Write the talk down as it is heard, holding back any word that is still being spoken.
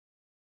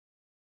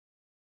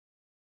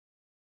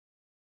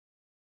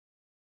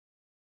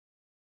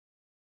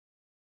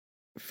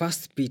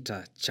First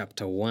Peter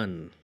chapter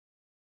 1.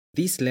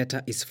 This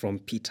letter is from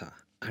Peter,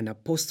 an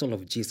apostle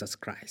of Jesus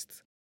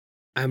Christ.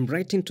 I am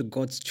writing to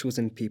God's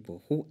chosen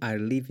people who are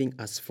living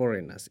as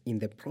foreigners in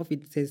the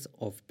provinces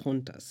of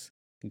Pontus,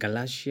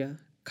 Galatia,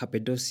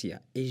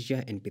 Cappadocia,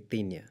 Asia, and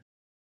Bithynia.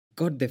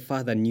 God the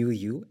Father knew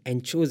you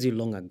and chose you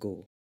long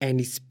ago, and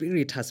His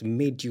Spirit has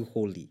made you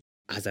holy.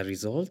 As a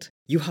result,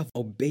 you have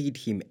obeyed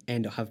Him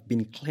and have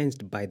been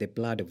cleansed by the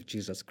blood of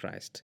Jesus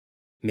Christ.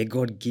 May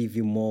God give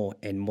you more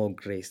and more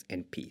grace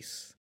and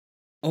peace.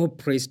 All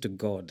praise to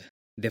God,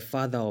 the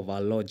Father of our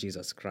Lord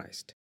Jesus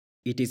Christ.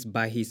 It is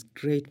by His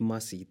great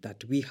mercy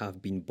that we have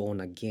been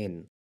born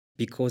again,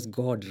 because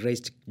God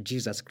raised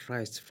Jesus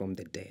Christ from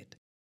the dead.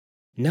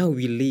 Now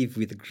we live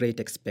with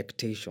great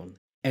expectation,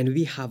 and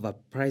we have a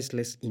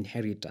priceless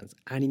inheritance,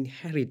 an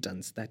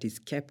inheritance that is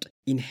kept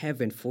in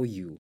heaven for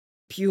you,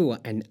 pure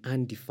and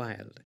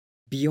undefiled,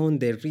 beyond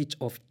the reach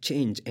of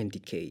change and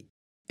decay.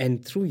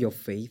 And through your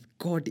faith,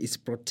 God is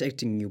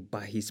protecting you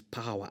by His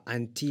power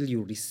until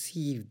you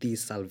receive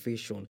this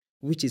salvation,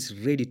 which is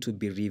ready to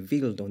be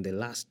revealed on the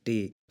last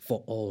day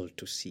for all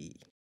to see.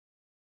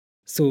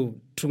 So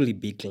truly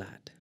be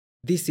glad.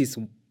 This is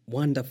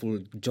wonderful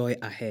joy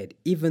ahead,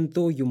 even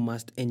though you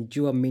must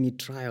endure many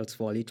trials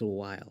for a little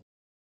while.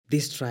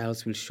 These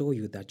trials will show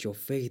you that your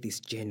faith is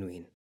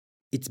genuine.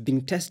 It's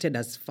being tested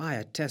as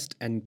fire tests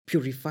and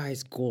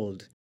purifies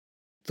gold,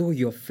 though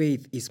your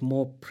faith is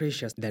more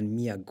precious than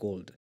mere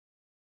gold.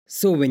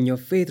 So when your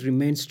faith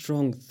remains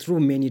strong through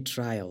many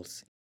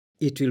trials,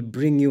 it will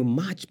bring you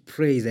much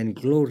praise and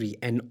glory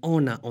and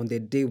honor on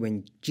the day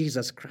when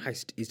Jesus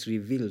Christ is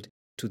revealed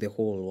to the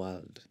whole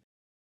world.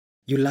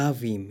 You love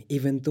Him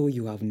even though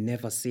you have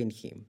never seen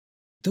Him.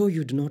 Though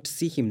you do not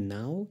see Him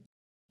now,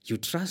 you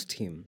trust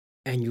Him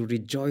and you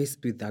rejoice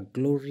with a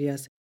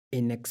glorious,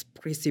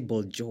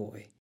 inexpressible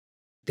joy.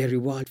 The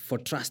reward for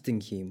trusting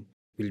Him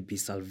will be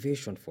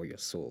salvation for your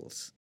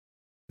souls.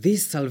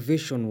 This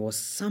salvation was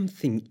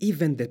something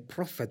even the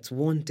prophets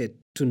wanted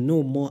to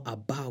know more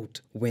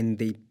about when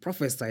they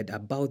prophesied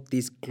about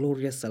this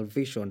glorious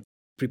salvation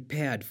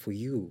prepared for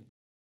you.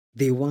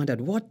 They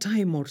wondered what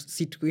time or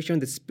situation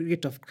the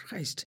Spirit of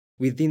Christ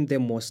within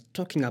them was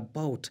talking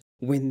about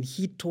when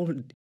He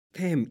told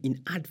them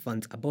in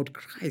advance about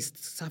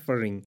Christ's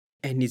suffering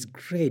and His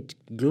great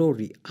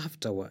glory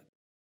afterward.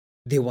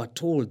 They were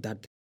told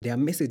that their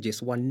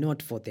messages were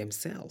not for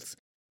themselves,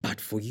 but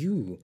for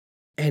you.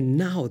 And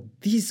now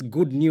this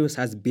good news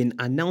has been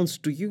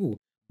announced to you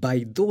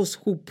by those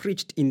who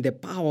preached in the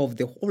power of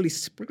the Holy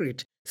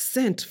Spirit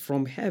sent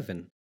from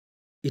heaven.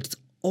 It's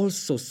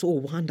also so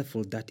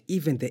wonderful that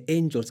even the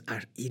angels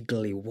are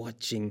eagerly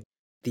watching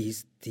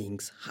these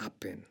things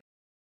happen.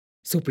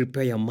 So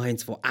prepare your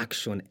minds for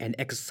action and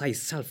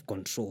exercise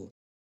self-control.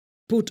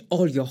 Put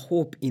all your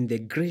hope in the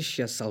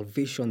gracious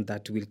salvation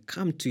that will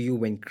come to you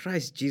when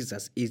Christ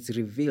Jesus is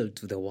revealed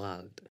to the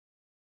world.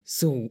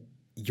 So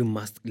you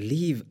must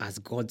live as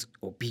God's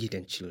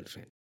obedient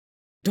children.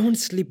 Don't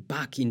slip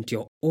back into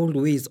your old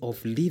ways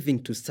of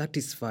living to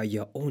satisfy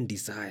your own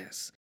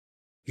desires.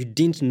 You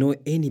didn't know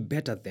any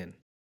better then,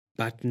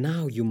 but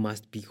now you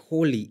must be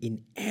holy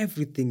in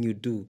everything you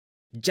do,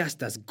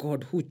 just as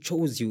God who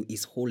chose you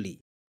is holy.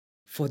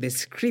 For the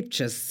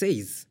scriptures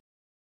says,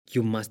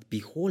 "You must be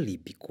holy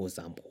because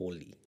I'm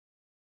holy."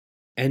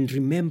 And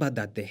remember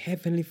that the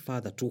Heavenly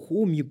Father to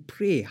whom you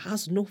pray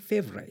has no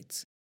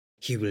favorites.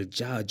 He will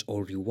judge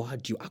or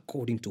reward you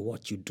according to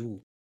what you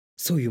do.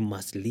 So you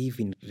must live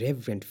in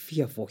reverent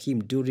fear for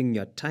Him during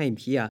your time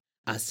here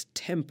as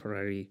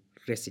temporary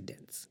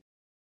residents.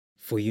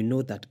 For you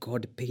know that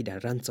God paid a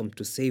ransom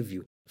to save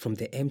you from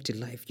the empty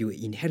life you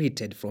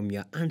inherited from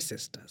your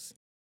ancestors.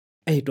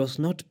 And it was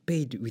not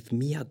paid with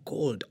mere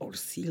gold or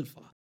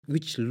silver,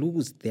 which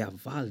lose their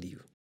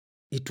value.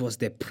 It was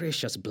the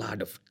precious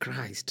blood of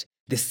Christ,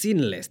 the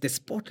sinless, the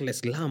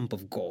spotless Lamb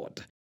of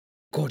God.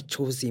 God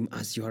chose Him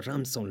as your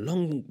ransom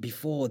long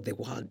before the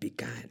world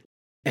began.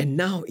 And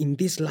now in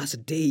these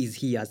last days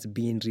He has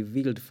been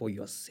revealed for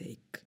your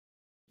sake.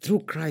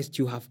 Through Christ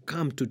you have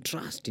come to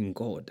trust in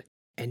God,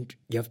 and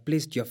you have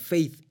placed your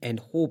faith and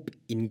hope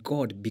in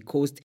God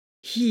because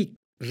He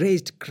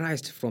raised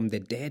Christ from the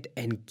dead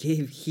and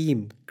gave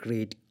Him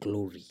great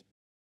glory.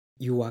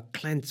 You are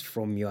cleansed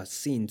from your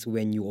sins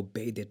when you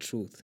obey the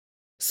truth.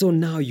 So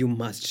now you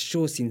must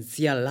show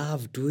sincere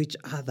love to each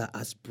other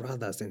as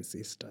brothers and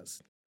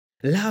sisters.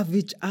 Love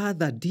each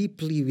other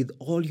deeply with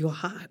all your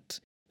heart,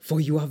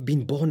 for you have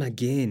been born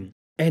again,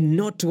 and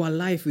not to a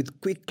life which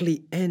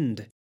quickly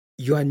end.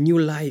 Your new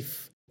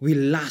life will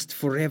last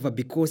forever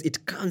because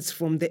it comes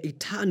from the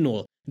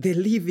eternal, the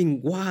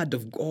living Word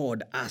of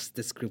God, as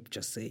the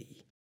scriptures say.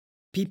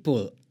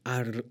 People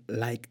are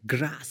like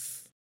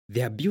grass.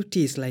 Their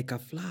beauty is like a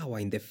flower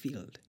in the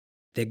field.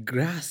 The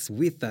grass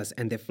withers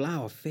and the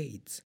flower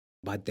fades,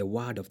 but the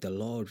word of the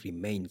Lord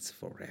remains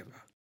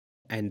forever.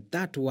 And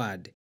that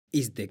word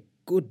is the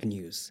good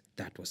news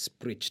that was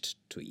preached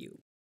to you.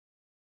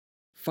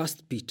 1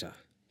 Peter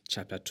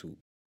chapter 2.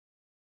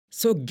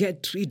 So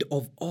get rid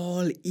of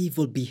all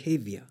evil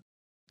behavior.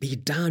 Be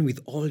done with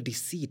all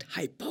deceit,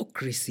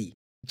 hypocrisy,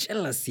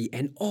 jealousy,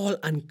 and all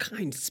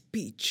unkind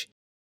speech.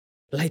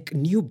 Like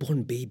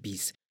newborn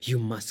babies, you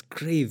must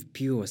crave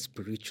pure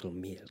spiritual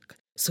milk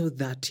so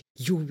that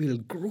you will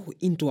grow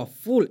into a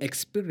full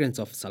experience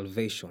of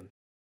salvation.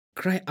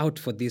 Cry out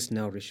for this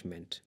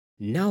nourishment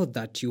now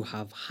that you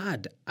have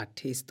had a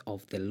taste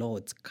of the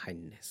Lord's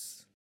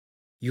kindness.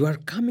 You are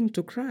coming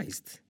to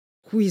Christ,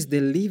 who is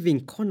the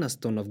living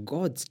cornerstone of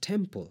God's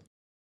temple.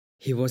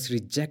 He was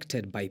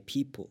rejected by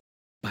people,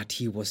 but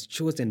he was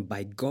chosen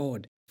by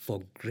God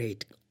for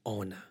great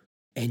honor.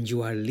 And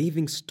you are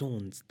living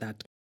stones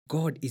that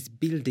God is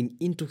building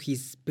into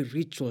his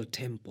spiritual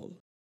temple.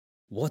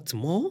 What's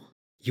more,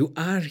 you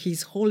are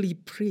his holy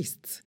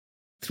priests.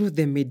 Through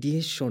the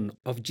mediation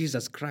of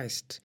Jesus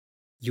Christ,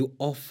 you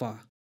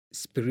offer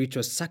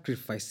spiritual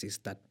sacrifices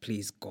that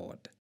please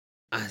God.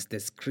 As the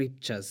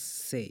scriptures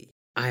say,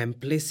 I am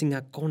placing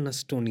a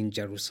cornerstone in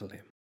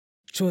Jerusalem,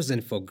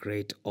 chosen for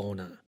great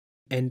honor,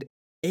 and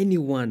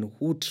anyone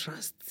who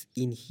trusts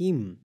in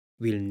him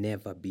will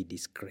never be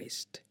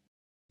disgraced.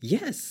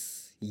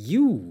 Yes,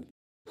 you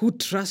who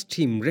trust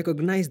him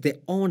recognize the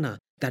honor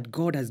that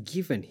God has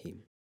given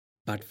him.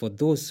 But for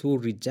those who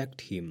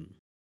reject him,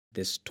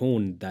 the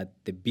stone that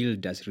the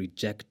builders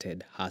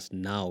rejected has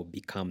now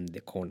become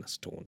the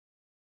cornerstone.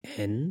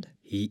 And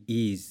he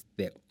is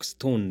the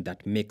stone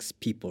that makes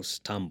people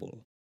stumble,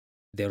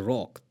 the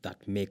rock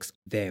that makes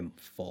them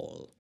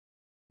fall.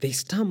 They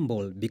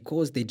stumble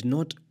because they did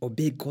not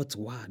obey God's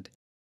word,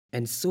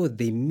 and so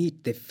they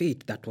meet the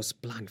fate that was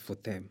planned for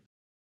them.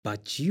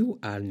 But you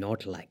are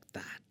not like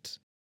that,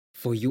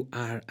 for you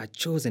are a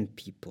chosen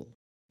people.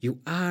 You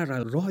are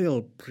a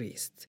royal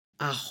priest,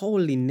 a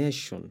holy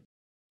nation,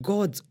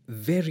 God's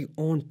very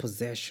own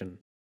possession.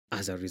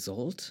 As a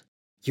result,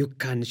 you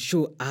can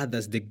show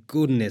others the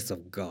goodness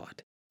of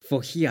God,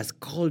 for he has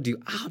called you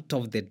out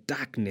of the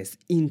darkness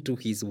into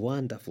his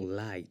wonderful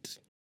light.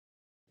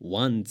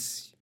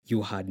 Once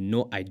you had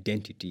no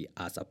identity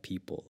as a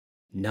people.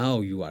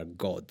 Now you are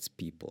God's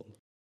people.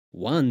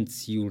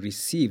 Once you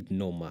received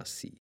no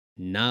mercy.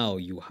 Now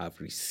you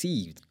have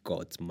received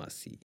God's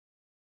mercy.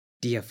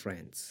 Dear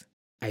friends,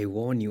 I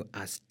warn you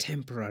as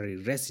temporary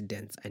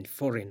residents and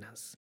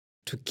foreigners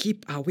to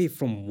keep away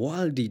from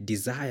worldly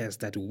desires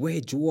that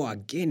wage war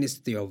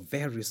against your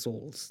very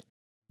souls.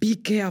 Be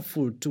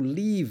careful to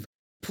live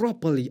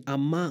properly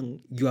among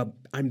your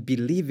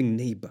unbelieving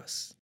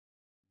neighbors.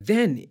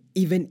 Then,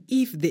 even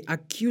if they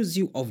accuse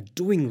you of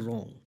doing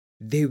wrong,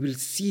 they will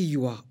see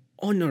your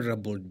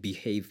honorable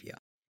behavior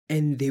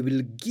and they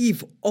will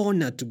give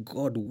honor to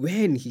God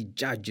when he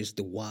judges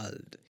the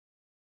world.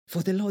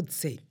 For the Lord's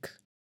sake,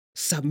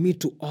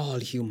 submit to all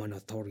human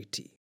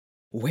authority,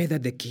 whether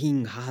the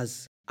king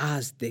has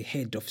as the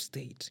head of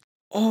state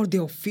or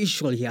the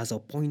official he has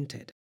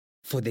appointed.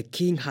 For the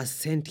king has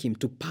sent him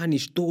to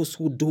punish those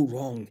who do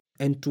wrong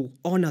and to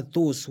honor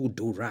those who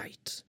do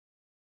right.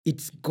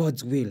 It's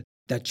God's will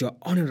that your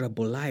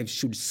honorable lives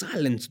should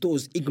silence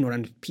those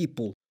ignorant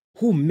people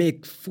who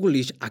make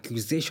foolish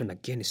accusation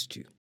against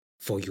you.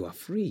 For you are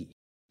free,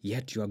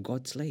 yet you are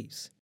God's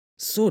slaves.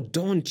 So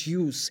don't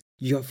use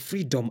your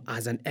freedom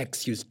as an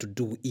excuse to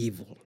do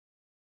evil.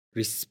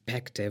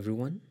 Respect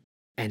everyone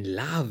and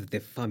love the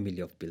family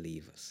of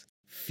believers.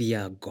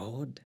 Fear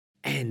God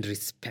and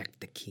respect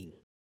the king.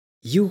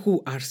 You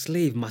who are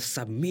slaves must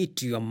submit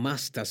to your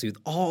masters with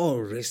all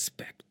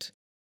respect.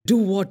 Do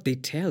what they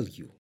tell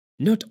you,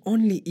 not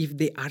only if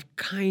they are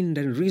kind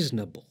and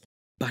reasonable,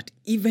 but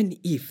even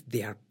if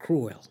they are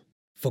cruel.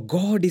 For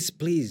God is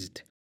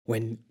pleased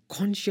when,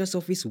 conscious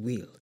of his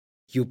will,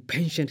 you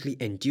patiently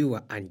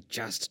endure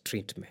unjust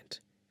treatment.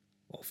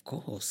 Of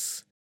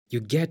course, you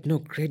get no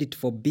credit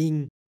for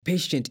being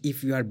patient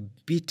if you are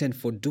beaten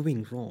for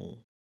doing wrong.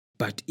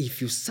 But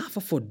if you suffer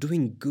for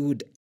doing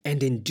good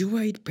and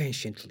endure it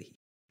patiently,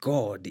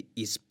 God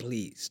is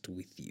pleased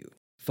with you.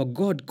 For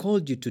God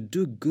called you to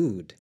do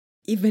good,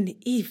 even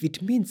if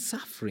it means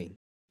suffering,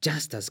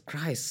 just as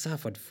Christ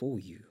suffered for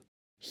you.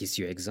 He's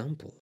your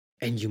example,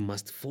 and you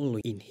must follow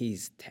in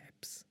his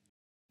steps.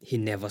 He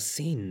never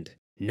sinned,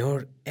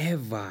 nor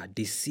ever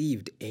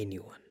deceived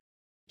anyone.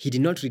 He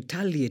did not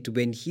retaliate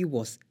when he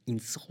was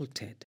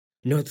insulted,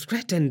 nor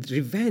threatened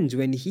revenge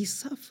when he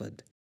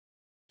suffered.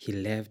 He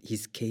left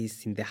his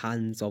case in the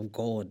hands of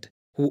God,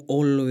 who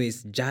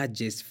always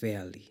judges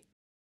fairly.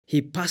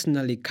 He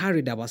personally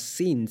carried our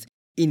sins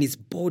in his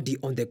body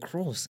on the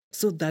cross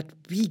so that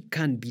we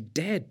can be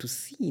dead to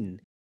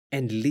sin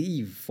and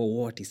live for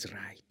what is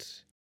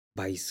right.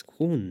 By his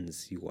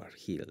wounds you are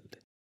healed.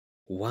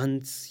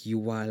 Once you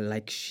were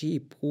like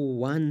sheep who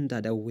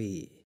wandered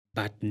away,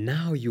 but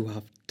now you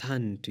have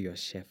turned to your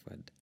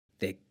shepherd,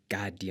 the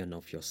guardian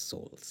of your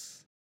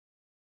souls.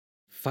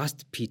 1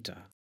 Peter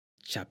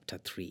chapter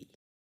 3.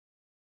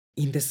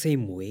 In the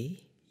same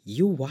way,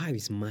 you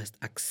wives must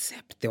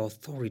accept the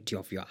authority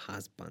of your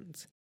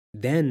husbands.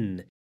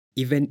 Then,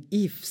 even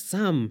if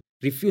some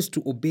refuse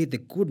to obey the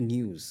good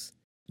news,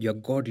 your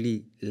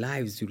godly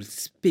lives will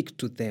speak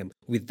to them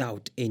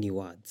without any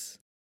words.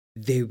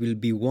 They will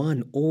be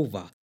won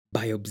over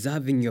by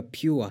observing your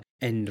pure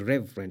and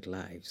reverent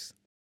lives.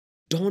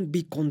 Don't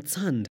be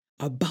concerned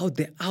about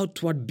the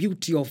outward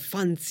beauty of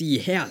fancy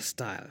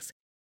hairstyles,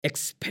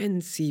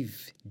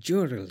 expensive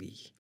jewelry,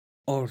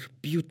 or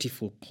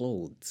beautiful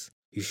clothes.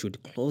 You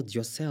should clothe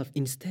yourself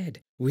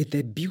instead with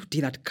the beauty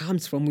that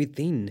comes from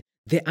within,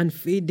 the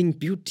unfading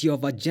beauty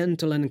of a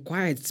gentle and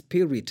quiet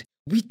spirit,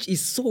 which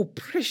is so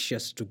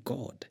precious to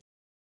God.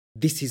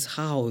 This is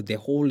how the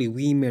holy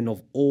women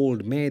of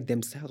old made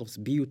themselves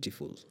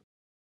beautiful.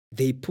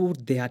 They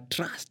put their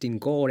trust in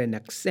God and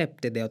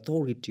accepted the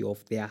authority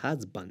of their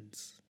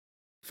husbands.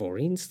 For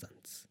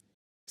instance,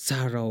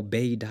 Sarah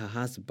obeyed her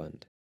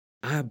husband,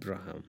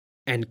 Abraham,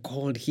 and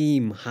called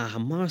him her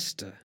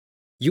master.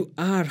 You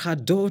are her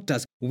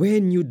daughters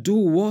when you do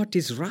what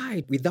is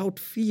right without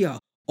fear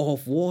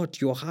of what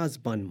your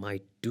husband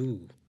might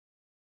do.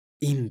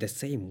 In the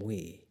same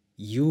way,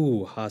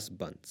 you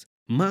husbands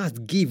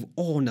must give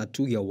honor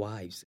to your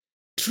wives.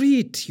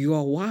 Treat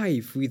your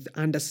wife with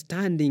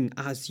understanding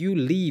as you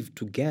live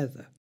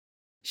together.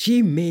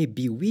 She may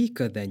be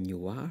weaker than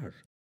you are,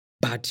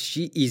 but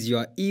she is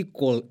your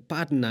equal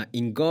partner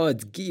in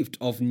God's gift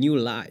of new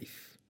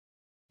life.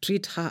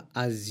 Treat her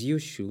as you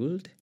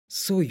should,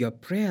 so your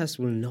prayers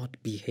will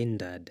not be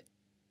hindered.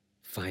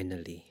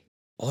 Finally,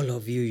 all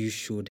of you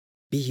should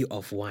be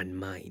of one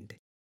mind.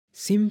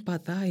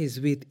 Sympathize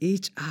with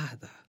each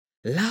other.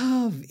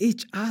 Love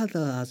each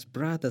other as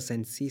brothers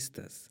and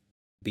sisters.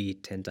 Be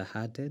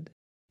tender-hearted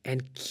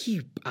and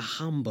keep a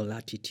humble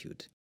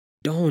attitude.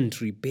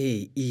 Don't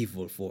repay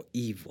evil for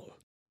evil.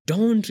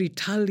 Don't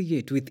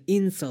retaliate with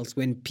insults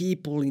when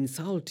people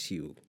insult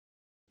you.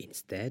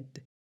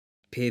 Instead,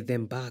 pay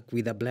them back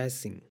with a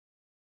blessing.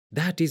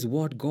 That is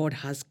what God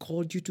has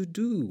called you to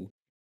do,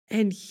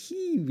 and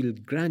He will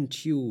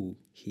grant you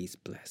His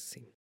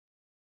blessing.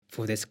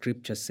 For the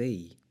scriptures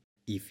say,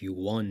 if you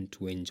want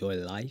to enjoy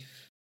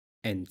life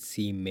and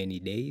see many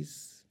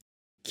days,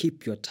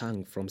 keep your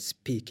tongue from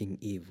speaking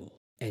evil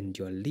and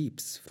your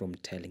lips from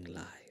telling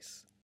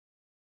lies.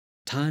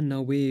 Turn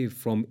away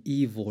from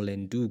evil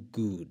and do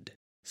good.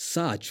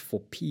 Search for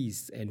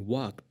peace and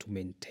work to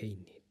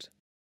maintain it.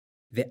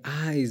 The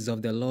eyes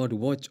of the Lord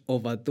watch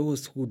over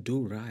those who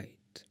do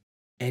right,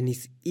 and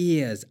His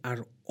ears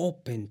are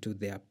open to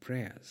their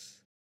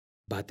prayers.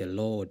 But the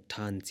Lord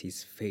turns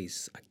His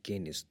face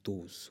against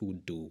those who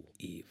do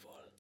evil.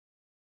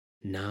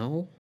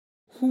 Now,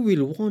 who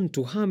will want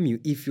to harm you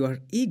if you are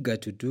eager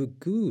to do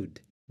good?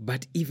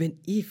 But even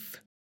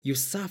if you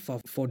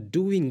suffer for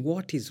doing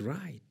what is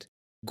right,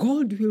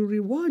 God will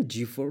reward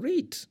you for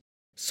it.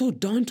 So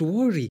don't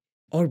worry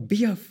or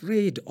be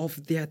afraid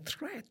of their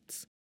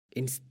threats.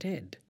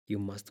 Instead, you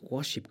must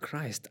worship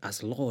Christ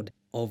as Lord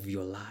of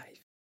your life.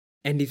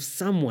 And if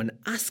someone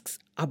asks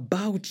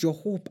about your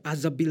hope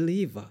as a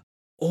believer,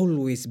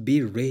 always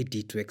be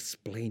ready to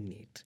explain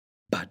it.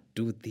 But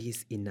do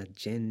this in a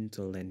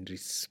gentle and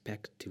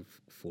respectful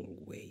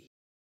way.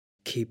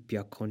 Keep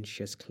your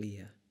conscience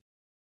clear.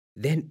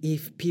 Then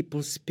if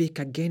people speak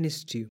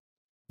against you,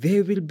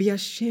 they will be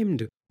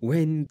ashamed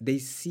when they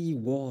see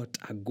what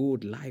a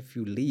good life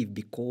you live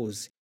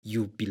because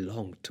you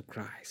belong to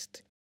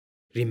Christ.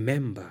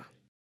 Remember,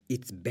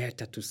 it's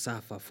better to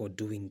suffer for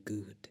doing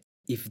good,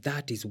 if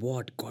that is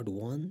what God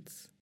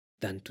wants,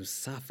 than to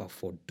suffer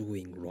for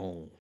doing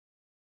wrong.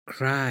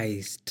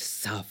 Christ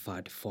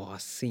suffered for our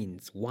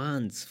sins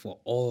once for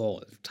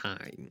all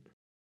time.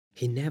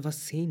 He never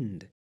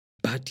sinned,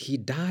 but He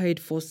died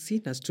for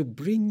sinners to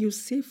bring you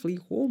safely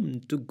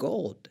home to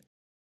God.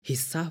 He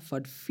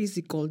suffered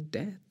physical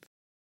death,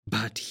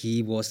 but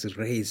He was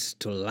raised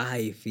to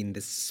life in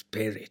the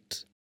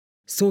Spirit.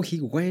 So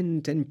He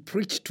went and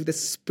preached to the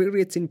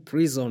spirits in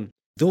prison,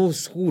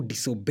 those who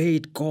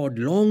disobeyed God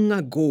long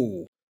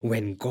ago,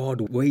 when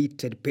God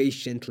waited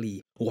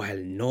patiently while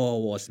Noah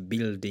was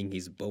building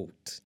his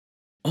boat.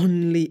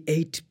 Only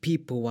 8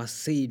 people were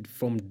saved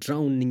from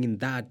drowning in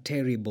that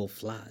terrible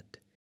flood.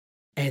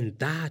 And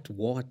that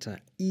water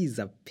is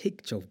a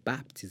picture of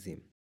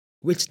baptism,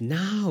 which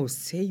now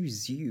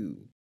saves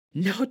you,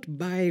 not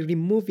by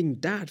removing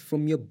dirt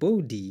from your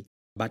body,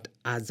 but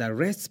as a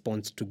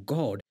response to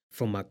God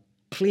from a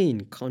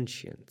clean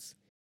conscience.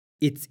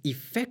 It's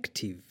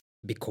effective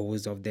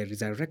because of the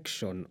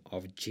resurrection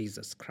of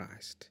Jesus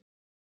Christ.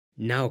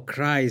 Now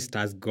Christ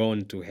has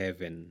gone to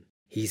heaven.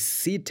 He's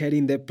seated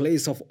in the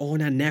place of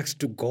honor next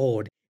to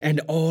God, and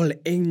all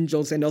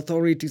angels and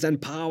authorities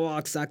and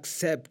powers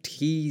accept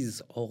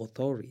His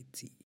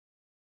authority.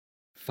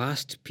 1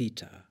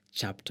 Peter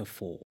chapter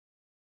 4.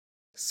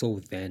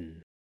 So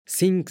then,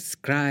 since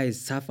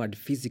Christ suffered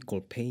physical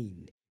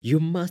pain,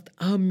 you must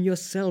arm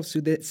yourselves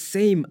with the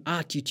same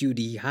attitude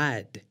He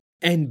had,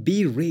 and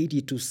be ready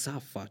to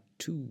suffer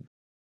too.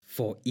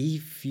 For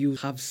if you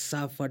have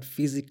suffered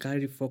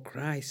physically for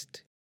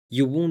Christ,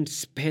 you won't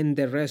spend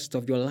the rest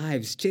of your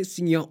lives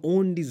chasing your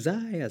own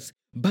desires,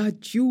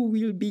 but you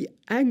will be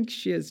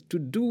anxious to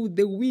do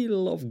the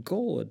will of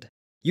God.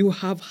 You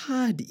have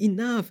had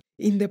enough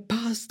in the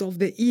past of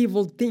the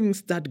evil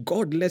things that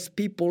godless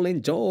people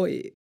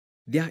enjoy,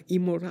 their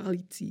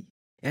immorality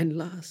and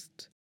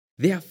lust,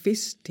 their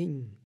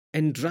feasting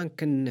and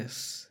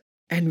drunkenness,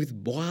 and with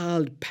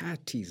wild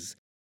parties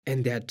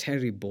and their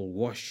terrible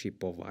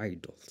worship of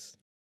idols.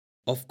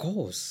 Of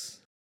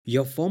course,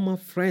 your former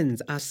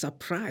friends are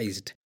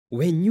surprised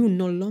when you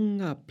no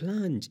longer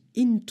plunge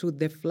into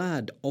the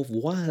flood of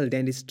wild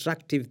and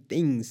destructive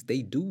things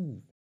they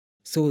do.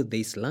 So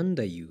they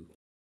slander you.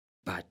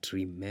 But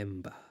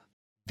remember,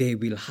 they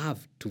will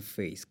have to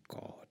face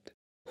God,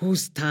 who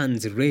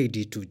stands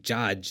ready to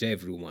judge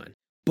everyone,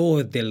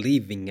 both the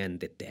living and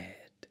the dead.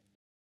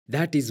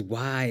 That is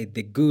why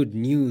the good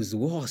news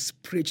was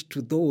preached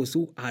to those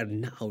who are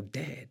now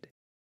dead.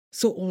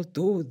 So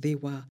although they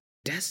were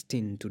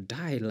destined to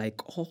die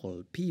like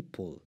all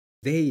people,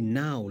 they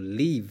now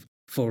live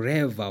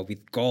forever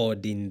with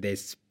God in the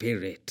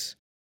Spirit.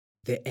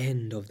 The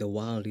end of the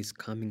world is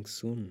coming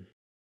soon.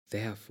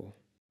 Therefore,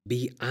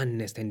 be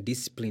earnest and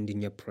disciplined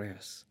in your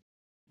prayers.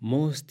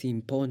 Most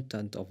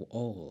important of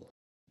all,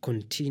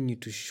 continue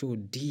to show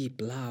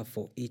deep love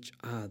for each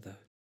other,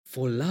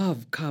 for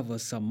love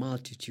covers a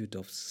multitude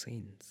of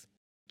sins.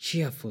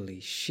 Cheerfully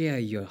share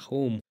your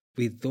home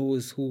with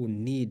those who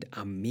need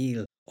a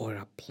meal or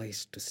a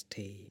place to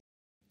stay.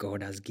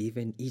 God has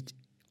given each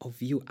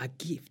of you a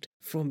gift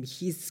from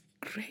His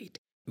great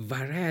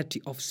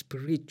variety of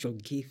spiritual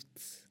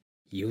gifts.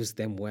 Use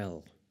them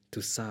well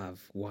to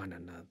serve one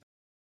another.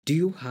 Do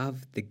you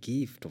have the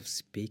gift of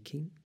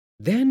speaking?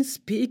 Then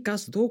speak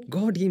as though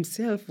God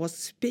Himself was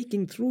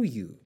speaking through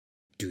you.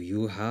 Do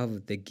you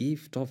have the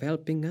gift of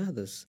helping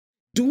others?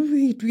 Do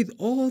it with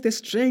all the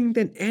strength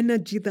and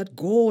energy that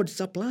God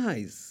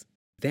supplies.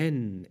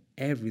 Then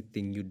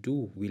everything you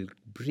do will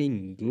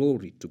bring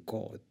glory to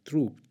God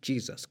through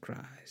Jesus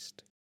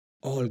Christ.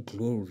 All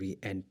glory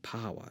and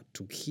power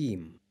to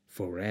Him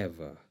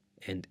forever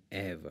and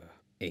ever.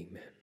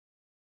 Amen.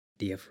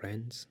 Dear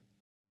friends,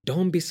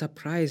 don't be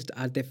surprised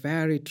at the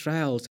fiery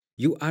trials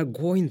you are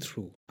going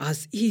through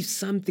as if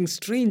something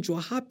strange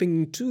were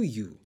happening to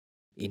you.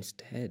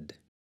 Instead,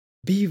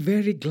 be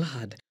very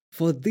glad,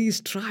 for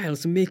these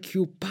trials make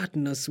you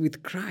partners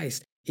with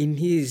Christ in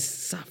His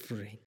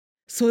suffering,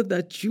 so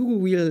that you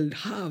will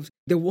have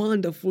the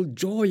wonderful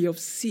joy of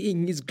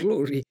seeing His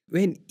glory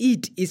when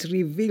it is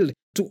revealed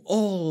to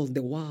all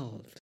the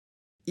world.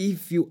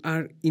 If you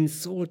are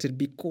insulted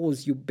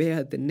because you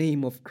bear the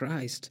name of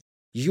Christ,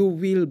 you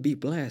will be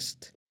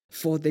blessed,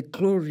 for the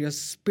glorious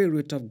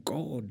Spirit of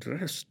God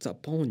rests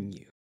upon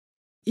you.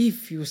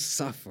 If you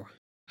suffer,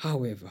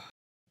 however,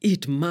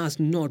 it must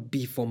not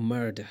be for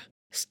murder,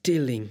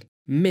 stealing,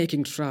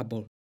 making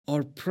trouble,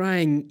 or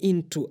prying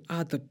into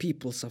other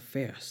people's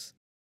affairs.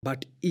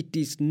 But it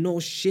is no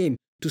shame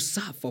to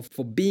suffer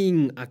for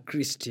being a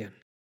Christian.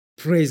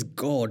 Praise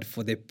God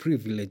for the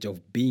privilege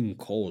of being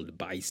called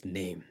by His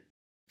name.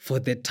 For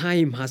the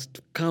time has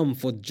come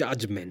for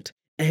judgment,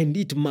 and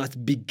it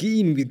must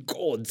begin with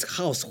God's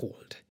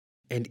household.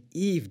 And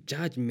if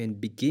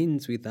judgment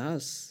begins with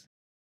us,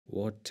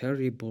 what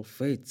terrible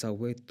fates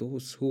await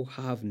those who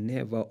have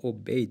never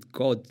obeyed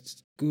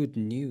God's good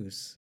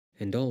news.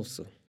 And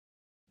also,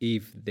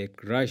 if the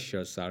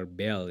righteous are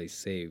barely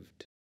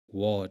saved,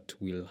 what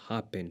will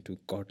happen to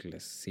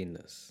godless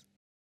sinners?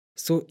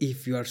 So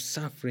if you are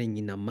suffering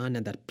in a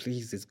manner that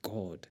pleases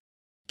God,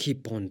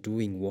 keep on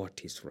doing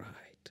what is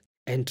right,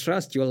 and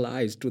trust your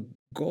lives to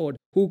God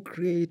who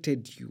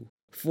created you,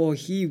 for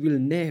He will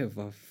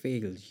never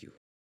fail you.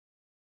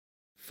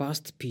 1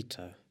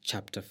 Peter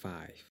chapter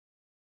 5.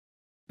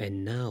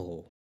 And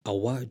now, a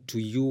word to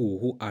you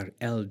who are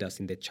elders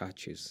in the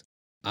churches.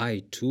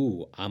 I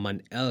too am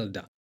an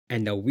elder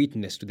and a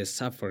witness to the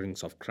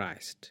sufferings of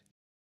Christ.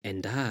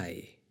 And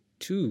I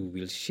too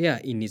will share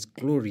in His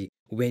glory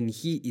when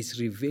He is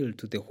revealed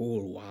to the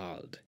whole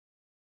world.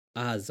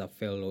 As a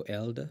fellow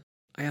elder,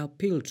 I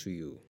appeal to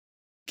you.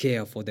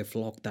 Care for the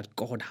flock that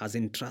God has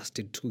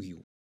entrusted to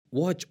you.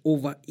 Watch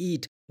over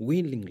it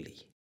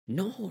willingly,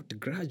 not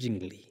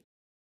grudgingly.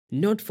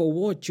 Not for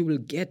what you will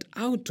get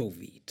out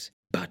of it,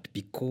 but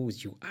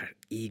because you are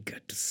eager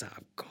to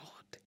serve God.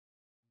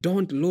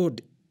 Don't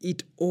lord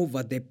it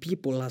over the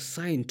people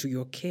assigned to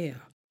your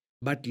care,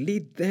 but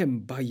lead them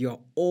by your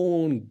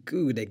own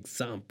good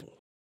example.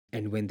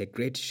 And when the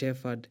great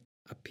shepherd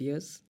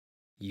appears,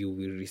 you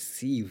will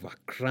receive a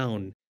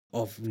crown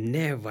of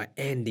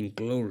never-ending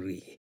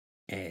glory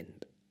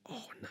and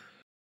honor.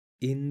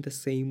 In the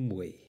same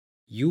way,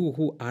 you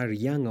who are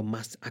younger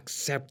must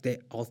accept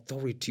the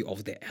authority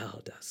of the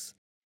elders.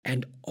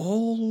 And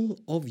all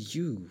of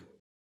you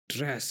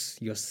dress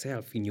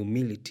yourself in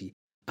humility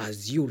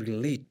as you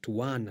relate to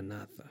one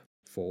another.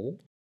 For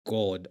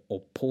God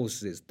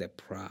opposes the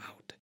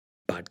proud,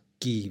 but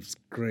gives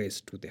grace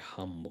to the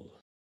humble.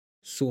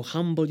 So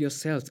humble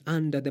yourselves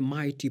under the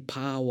mighty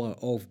power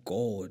of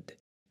God,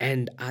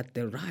 and at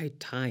the right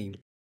time,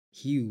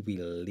 He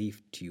will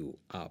lift you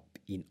up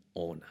in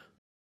honor.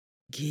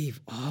 Give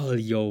all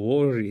your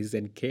worries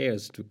and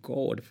cares to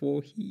God,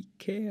 for He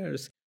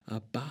cares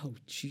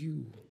about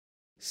you.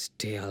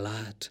 Stay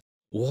alert.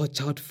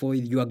 Watch out for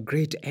your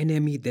great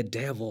enemy, the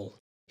devil.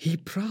 He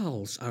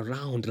prowls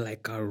around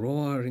like a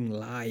roaring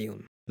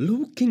lion,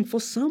 looking for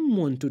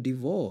someone to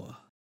devour.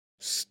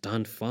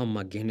 Stand firm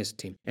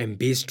against him and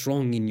be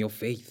strong in your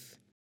faith.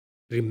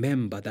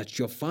 Remember that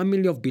your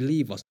family of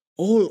believers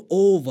all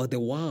over the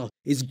world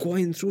is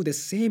going through the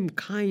same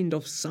kind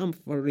of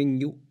suffering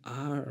you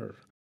are.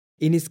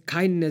 In His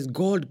kindness,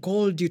 God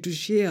called you to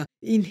share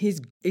in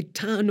His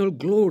eternal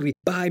glory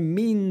by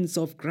means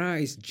of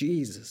Christ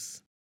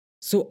Jesus.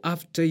 So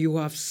after you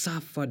have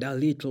suffered a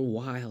little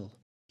while,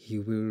 He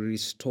will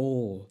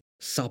restore,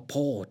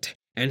 support,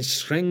 and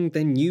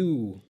strengthen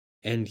you,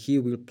 and He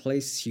will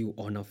place you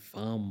on a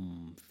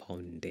firm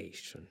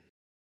foundation.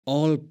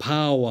 All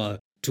power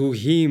to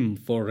Him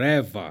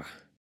forever.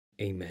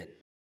 Amen.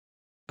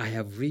 I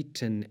have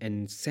written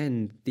and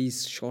sent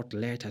this short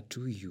letter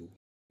to you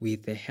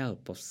with the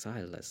help of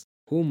Silas,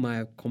 whom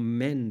I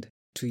commend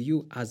to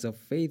you as a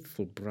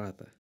faithful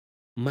brother.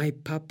 My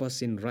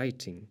purpose in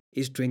writing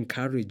is to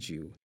encourage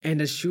you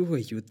and assure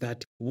you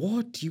that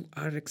what you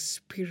are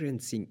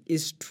experiencing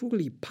is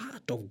truly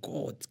part of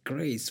God's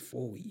grace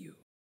for you.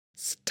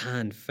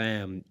 Stand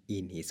firm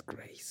in His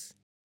grace.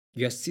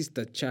 Your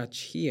sister church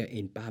here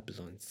in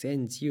Babylon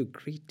sends you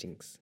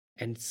greetings,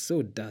 and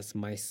so does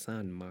my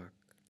son Mark.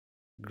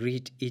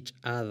 Greet each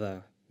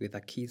other with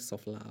a kiss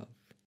of love.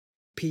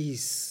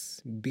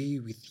 Peace be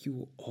with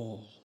you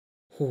all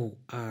who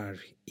are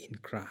in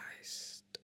Christ.